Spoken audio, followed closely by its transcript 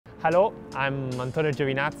Hello, I'm Antonio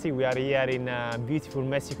Giovinazzi. We are here in beautiful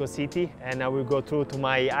Mexico City, and I will go through to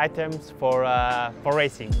my items for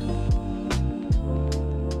racing.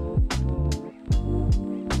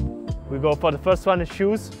 We go for the first one,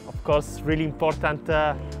 shoes. Of course, really important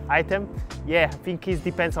item. Yeah, I think it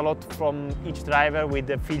depends a lot from each driver with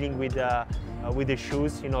the feeling with the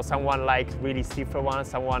shoes. You know, someone like really stiffer ones,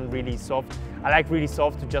 someone really soft. I like really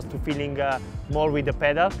soft, just to feeling more with the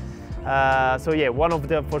pedal. So yeah, one of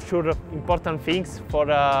the for sure important things for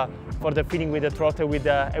the feeling with the throttle with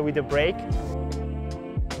the brake.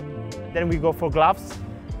 Then we go for gloves.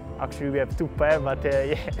 Actually, we have two pair, but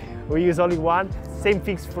yeah, we use only one. Same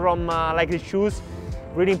things from like the shoes.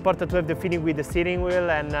 Really important to have the feeling with the steering wheel,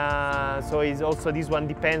 and so is also this one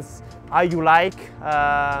depends how you like.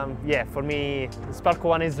 Yeah, for me, the Spark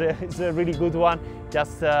one is a really good one.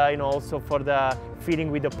 Just you know, also for the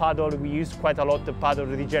feeling with the paddle, we use quite a lot the paddle,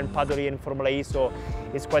 the regen paddle here in Formula E, so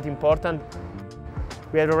it's quite important.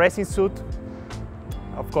 We have a racing suit,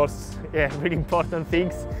 of course. Yeah, really important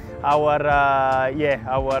things. Our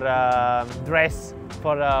dress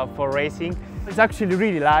for racing. It's actually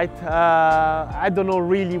really light. I don't know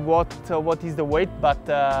really what is the weight, but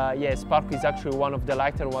yeah, Spark is actually one of the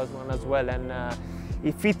lighter ones as well, and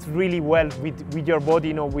it fits really well with your body.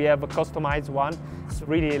 You know, we have a customized one. It's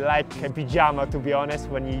really like a pajama, to be honest,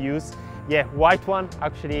 when you use. Yeah, white one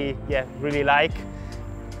actually. Yeah, really like.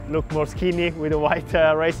 Look more skinny with a white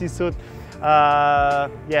racing suit. Yeah,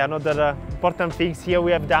 another important things here.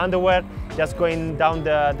 We have the underwear, just going down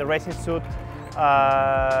the racing suit.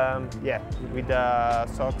 Yeah, with the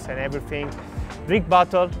socks and everything. Drink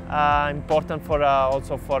bottle, important for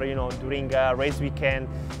also for, you know, during a race weekend.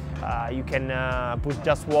 You can put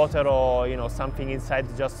just water or, you know, something inside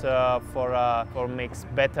just for makes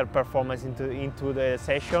better performance into the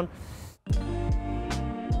session.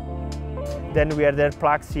 Then we have the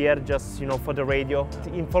Earplugs here, just, you know, for the radio.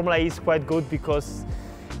 In Formula E is quite good because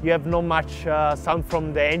you have not much sound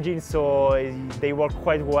from the engine, so they work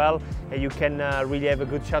quite well, and you can really have a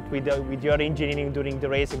good shot with your engineering during the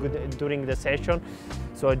race, during the session.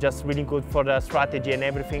 So just really good for the strategy and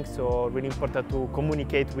everything. So really important to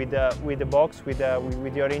communicate with the box, with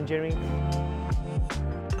your engineering.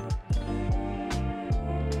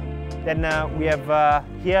 Then we have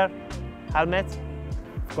here helmets.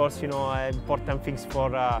 Of course, you know, important things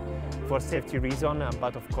for safety reason,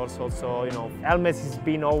 but of course also, you know, helmets has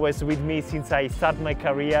been always with me since I started my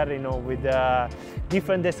career, you know, with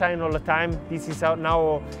different design all the time. This is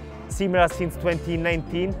now similar since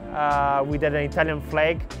 2019 with an Italian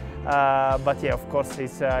flag, but yeah, of course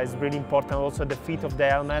it's really important also the fit of the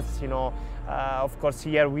helmets. You know, of course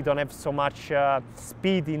here we don't have so much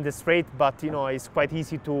speed in the straight, but you know, it's quite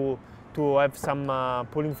easy to have some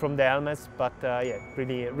pulling from the helmets, but yeah,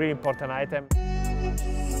 really important item.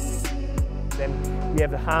 Then we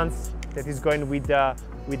have the hands that is going with the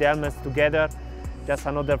helmets together, just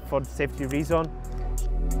another for safety reason.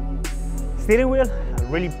 Steering wheel,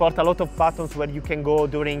 really important. A lot of buttons where you can go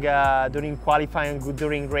during qualifying,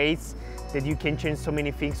 during race, that you can change so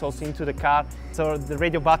many things also into the car. So the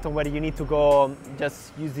radio button where you need to go,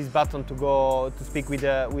 just use this button to go to speak with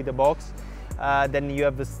the box. Then you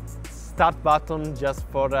have the start button just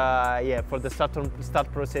for yeah, for the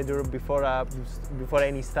start procedure before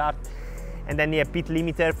any start. And then yeah, pit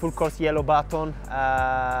limiter, full course yellow button,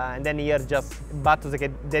 and then here just buttons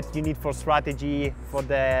that you need for strategy, for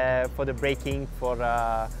the braking, for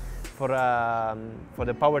the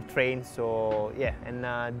powertrain. So yeah,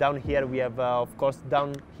 and down here we have of course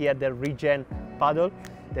down here the regen paddle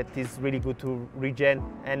that is really good to regen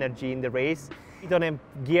energy in the race. You don't have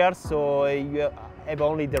gears, so you have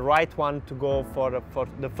only the right one to go for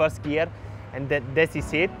the first gear, and that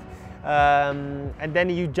is it. And then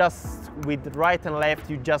you just, with right and left,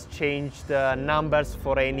 you just change the numbers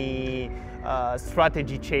for any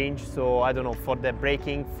strategy change. So I don't know, for the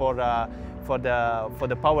braking, for the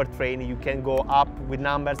powertrain, you can go up with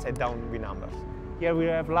numbers and down with numbers. Here we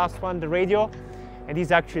have last one, the radio, and this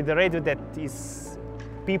is actually the radio that is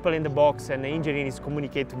people in the box and the engineering is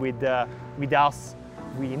communicate with us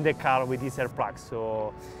in the car with these Earplugs.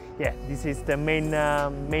 So yeah, this is the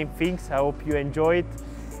main things. I hope you enjoy it,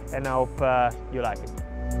 and I hope you like it.